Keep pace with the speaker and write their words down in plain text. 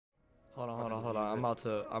Hold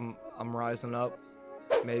on. I'm rising up.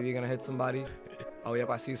 Maybe you're gonna hit somebody. Oh, yep,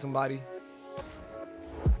 I see somebody.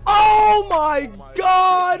 Oh my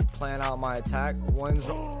God! Plan out my attack. One's.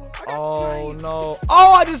 Oh no.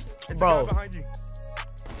 Oh, I just. Bro.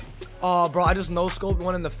 Oh, bro, I just no-scoped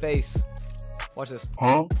one in the face. Watch this.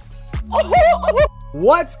 Huh?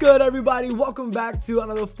 What's good, everybody? Welcome back to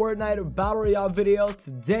another Fortnite Battle Royale video.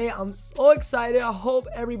 Today, I'm so excited. I hope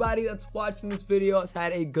everybody that's watching this video has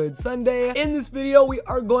had a good Sunday. In this video, we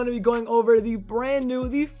are going to be going over the brand new,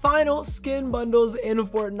 the final skin bundles in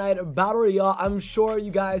Fortnite Battle Royale. I'm sure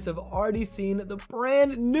you guys have already seen the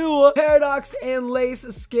brand new Paradox and Lace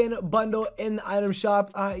skin bundle in the item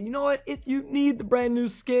shop. You know what? If you need the brand new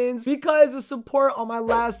skins, because the support on my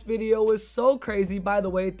last video was so crazy. By the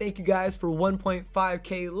way, thank you guys for 1.5K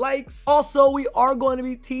likes. Also, we are going to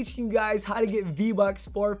be teaching you guys how to get V-Bucks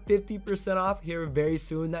for 50% off here very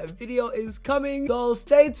soon. That video is coming, so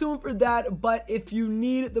stay tuned for that. But if you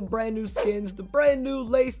need the brand new skins, the brand new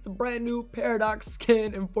Lace, the brand new Paradox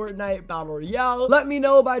skin in Fortnite Battle Royale, let me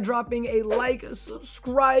know by dropping a like,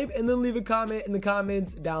 subscribe, and then leave a comment in the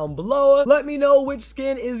comments down below. Let me know which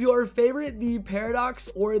skin is your favorite, the Paradox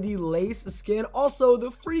or the Lace skin. Also,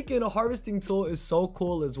 the freaking harvesting tool is so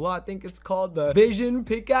cool as well. I think it's called the Vision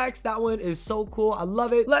pickaxe. That one is so cool. I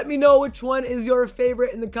love it. Let me know which one is your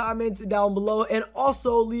favorite in the comments down below, and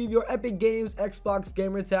also leave your Epic Games, Xbox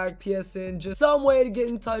gamer tag, PSN, just some way to get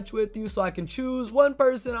in touch with you so I can choose one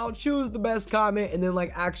person. I'll choose the best comment and then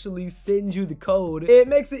like actually send you the code. It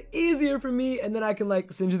makes it easier for me, and then I can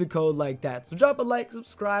like send you the code like that. So drop a like,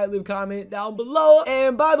 subscribe, leave a comment down below.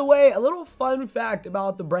 And by the way, a little fun fact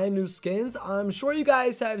about the brand new skins. I'm sure you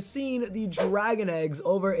guys have seen the dragon eggs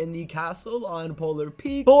over in the castle on Polar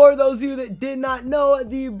Peak. For those of you that did not know,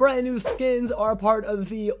 the brand new skins are part of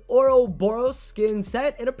the Ouroboros skin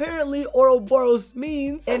set, and apparently Ouroboros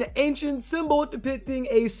means an ancient symbol depicting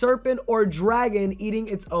a serpent or dragon eating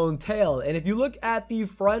its own tail. And if you look at the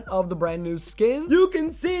front of the brand new skin, you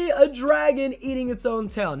can see a dragon eating its own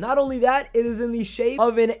tail. Not only that, it is in the shape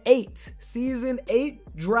of an 8. Season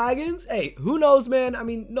 8 dragons. Hey, who knows, man? I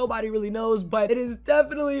mean, nobody really knows, but it is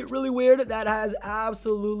definitely really weird. That has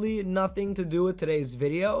absolutely nothing to do with today's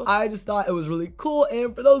video. I just thought it was really cool,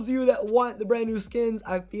 and for those of you that want the brand new skins,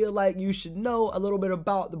 I feel like you should know a little bit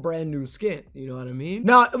about the brand new skin. You know what I mean?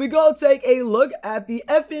 Now, if we go take a look at the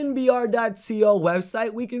fnbr.co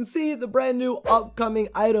website, we can see the brand new upcoming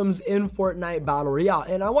items in Fortnite Battle Royale.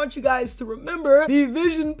 And I want you guys to remember the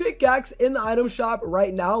Vision pickaxe in the item shop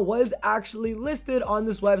right now was actually listed on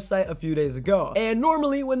this website a few days ago. And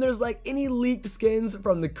normally when there's like any leaked skins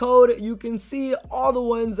from the code, you can see all the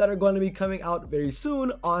ones that are going to be coming out very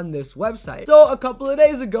soon on this website. So a couple of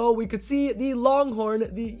days ago, we could see the Longhorn,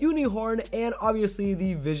 the Unicorn, and obviously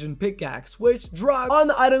the Vision pickaxe, which dropped on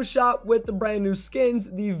the item shop with the brand new skins,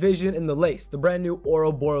 the Vision and the Lace, the brand new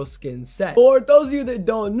Ouroboros skin set. For those of you that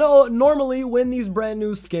don't know, normally when these brand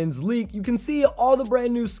new skins leak, you can see all the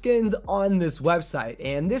brand new skins on this website.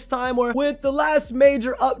 And this time, or with the last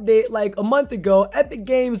major update like a month ago, Epic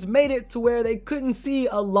Games made it to where they couldn't see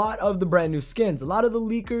a lot of the brand new skins. A lot of the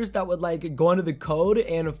leakers that would like go into the code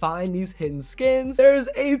and find these hidden skins, there's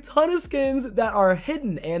a ton of skins that are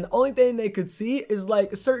hidden, and the only thing they could see is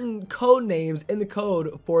like certain code names in the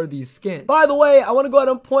code for these skins. By the way, I want to go ahead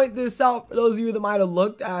and point this out for those of you that might have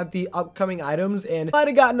looked at the upcoming items and might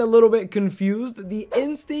have gotten a little bit confused. The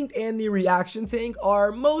Instinct and the Reaction Tank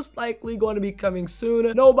are most likely going to be coming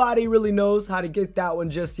soon. Nobody really knows how to get that one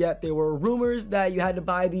just yet. There were rumors that you had to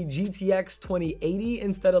buy the GTX 2080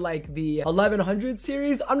 instead of like the 1100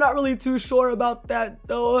 series. I'm not really too sure about that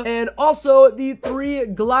though. And also, the 3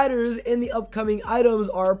 gliders in the upcoming items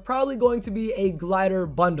are probably going to be a glider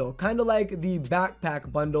bundle, kind of like the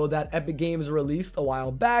backpack bundle that Epic Games released a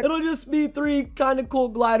while back. It'll just be 3 kind of cool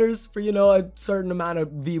gliders for, you know, a certain amount of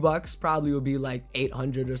V-Bucks. Probably will be like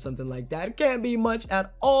 800 or something like that. It can't be much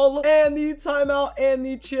at all. And the timeout and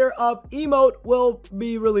the cheer up emote will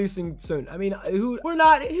be releasing soon. I mean, we're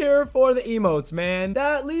not here for the emotes, man.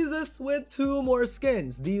 That leaves us with 2 more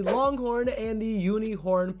skins, the Longhorn and the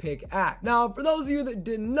Unicorn pickaxe. Now, for those of you that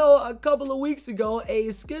didn't know, a couple of weeks ago,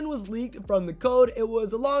 a skin was leaked from the code. It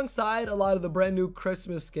was alongside a lot of the brand new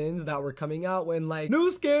Christmas skins that were coming out when like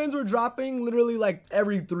new skins were dropping literally like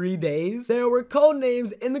every 3 days. There were code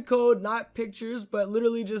names in the code, not pictures, but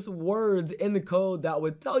literally just words in the code that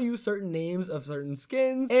would tell you certain names of certain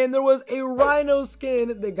skins. And there was a Rhino Rhino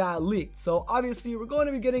skin that got leaked. So obviously we're going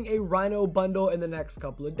to be getting a Rhino bundle in the next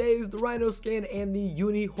couple of days, the Rhino skin and the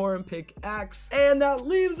Unicorn pickaxe. And that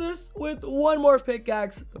leaves us with one more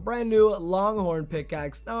pickaxe, the brand new Longhorn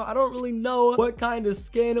pickaxe. Now I don't really know what kind of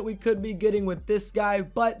skin we could be getting with this guy,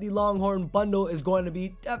 but the Longhorn bundle is going to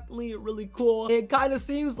be definitely really cool. It kind of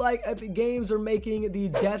seems like Epic Games are making the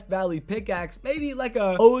Death Valley pickaxe maybe like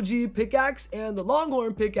a OG pickaxe, and the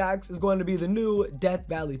Longhorn pickaxe is going to be the new Death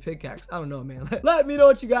Valley pickaxe. I don't know, man. Let me know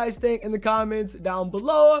what you guys think in the comments down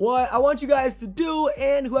below, what I want you guys to do,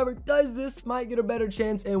 and whoever does this might get a better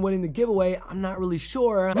chance in winning the giveaway. I'm not really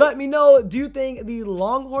sure. Let me know, do you think the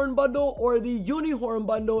Longhorn bundle or the Unicorn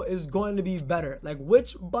bundle is going to be better? Like,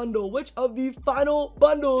 which bundle, which of the final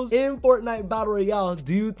bundles in Fortnite Battle Royale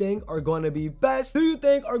do you think are going to be best? Do you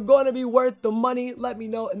think are going to be worth the money? Let me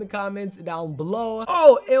know in the comments down below.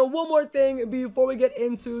 Oh, and one more thing before we get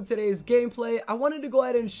into today's gameplay, I wanted to go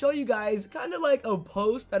ahead and show you guys kind of like a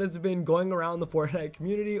post that has been going around the Fortnite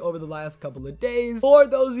community over the last couple of days for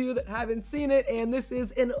those of you that haven't seen it. And this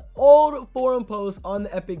is an old forum post on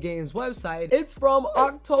the Epic Games website. It's from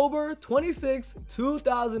October 26,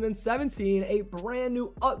 2017, a brand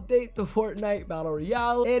new update to Fortnite Battle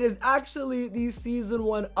Royale. It is actually the season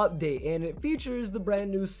 1 update, and it features the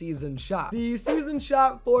brand new season shop. The season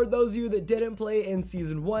shop, for those of you that didn't play in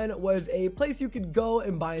season 1, was a place you could go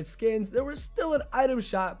and buy skins. There was still an item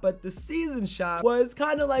shop, but the season shop was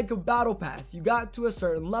kind of like a battle pass. You got to a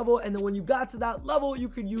certain level, and then when you got to that level, you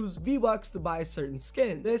could use V-Bucks to buy certain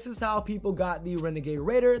skins. This is how people got the Renegade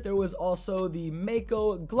Raider. There was also the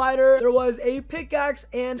Mako glider. There was a pickaxe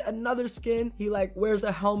and another skin. He like wears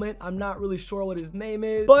a helmet. I'm not really sure what his name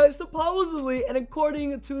is, but supposedly, and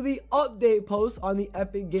according to the update post on the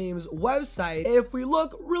Epic Games website, if we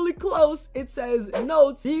look really close, it says,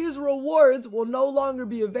 notes, these rewards will no longer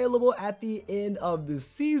be available at the end of the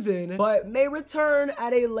season, but may return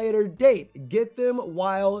at a later date. Get them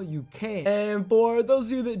while you can. And for those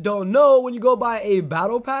of you that don't know, when you go buy a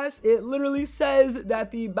battle pass, it literally says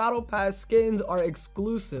that the battle pass skins are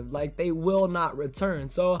exclusive, like they will not return.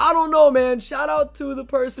 So I don't know, man. Shout out to the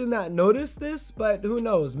person that noticed this, but who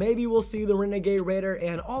knows, maybe we'll see the Renegade Raider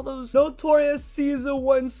and all those notorious season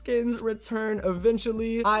 1 skins return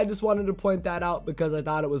eventually. I just wanted to point that out because I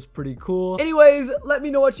thought it was pretty cool. Anyways, let me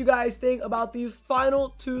know what you guys think about the final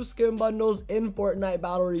 2 skin bundles in Fortnite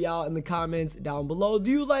Battle Royale in the comments down below.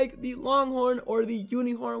 Do you like the Longhorn or the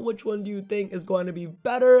Unicorn? Which one do you think is going to be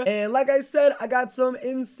better? And like I said, I got some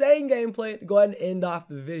insane gameplay to go ahead and end off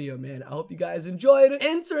the video, man. I hope you guys enjoyed.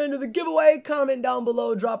 Enter into the giveaway, comment down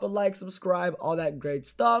below, drop a like, subscribe, all that great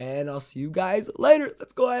stuff, and I'll see you guys later.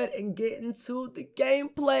 Let's go ahead and get into the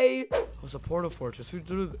gameplay. What's a portal fortress? Who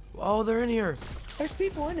do? Oh, they're in here. There's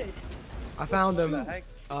people in it. I found them.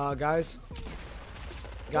 Guys,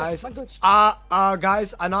 guys,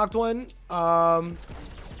 guys, I knocked one.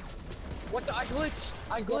 What? I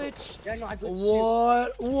glitched. Yeah, no, I glitched.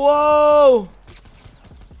 What? Whoa!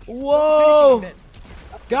 Whoa!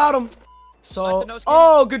 Got him. So,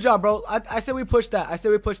 oh, good job, bro. I said we push that.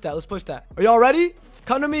 Let's push that. Are y'all ready?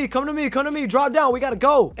 Come to me. Drop down. We gotta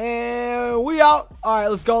go. And we out. All right,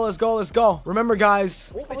 let's go. Remember,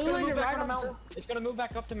 guys. It's gonna move back on the mountain. It's gonna move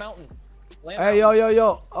back up to mountain. Hey,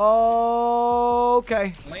 yo. Oh,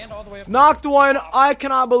 okay. Land all the way up. Knocked one. I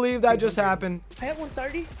cannot believe that just happened. I have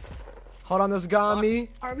 130. Hold on, there's a guy on me.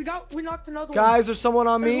 All right, we knocked another one. Guys, there's someone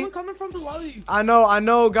on me. There's one coming from below you. I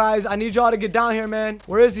know, guys. I need y'all to get down here, man.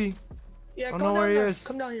 Where is he? Yeah, I don't know where he is.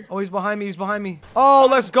 Come down here. Oh, he's behind me. Oh,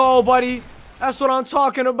 let's go, buddy. That's what I'm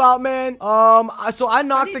talking about, man. So I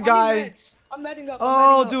knocked the guy. I'm netting up.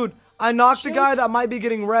 Oh, dude. I knocked the guy that might be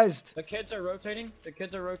getting rezzed. The kids are rotating. We need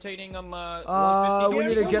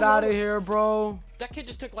to get out of here, bro. That kid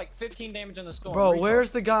just took like 15 damage in the storm. Bro, where's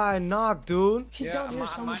the guy I knocked, dude? He's down here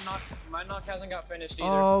somewhere. My knock hasn't got finished either.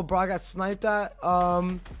 Oh, bro, I got sniped at.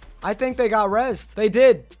 I think they got rezzed. They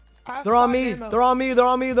did. They're on me. They're on me.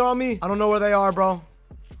 I don't know where they are, bro.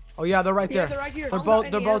 Oh yeah, they're right there. They're right here. They're both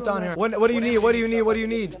down here. What do you need? What do you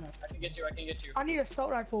need? I can get you. I need an assault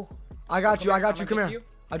rifle. I got you. Come here.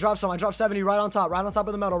 I dropped some. I dropped 70 right on top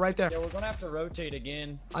of the metal right there. Yeah, we're gonna have to rotate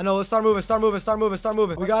again. I know. Let's start moving.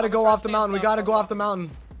 We gotta go off the mountain.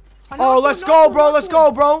 Oh, let's go, bro.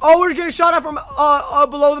 Oh, we're getting shot at from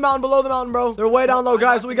below the mountain, bro. They're way down low,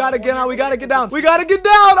 guys. So we gotta get down. Oh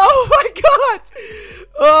my god.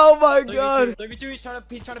 Oh my god. 32, he's trying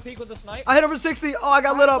to peek with the snipe. I hit over 60. Oh, I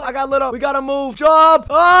got lit up. We gotta move. Jump.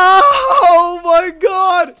 Oh my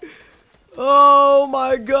god.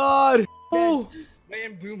 Oh.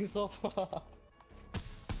 Man, boom himself.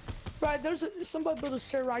 Right, somebody built a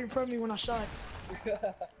stair right in front of me when I shot.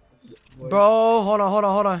 Bro, hold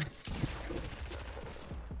on.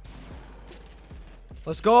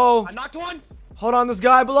 Let's go. I knocked one. Hold on, this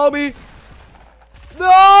guy below me.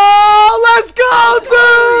 No, let's go,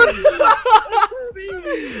 dude.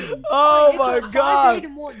 Oh my god.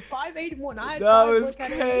 5, 8, and 1. I had That 5, was one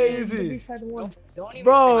kind of crazy. Don't even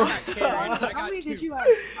Bro. think I got carried. I How many got did two. you have?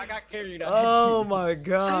 I got carried. Oh my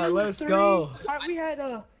god, 2, let's 3. go. Alright, we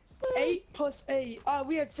had 8 plus 8.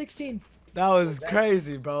 We had 16. That was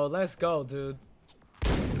crazy, bro. Let's go, dude.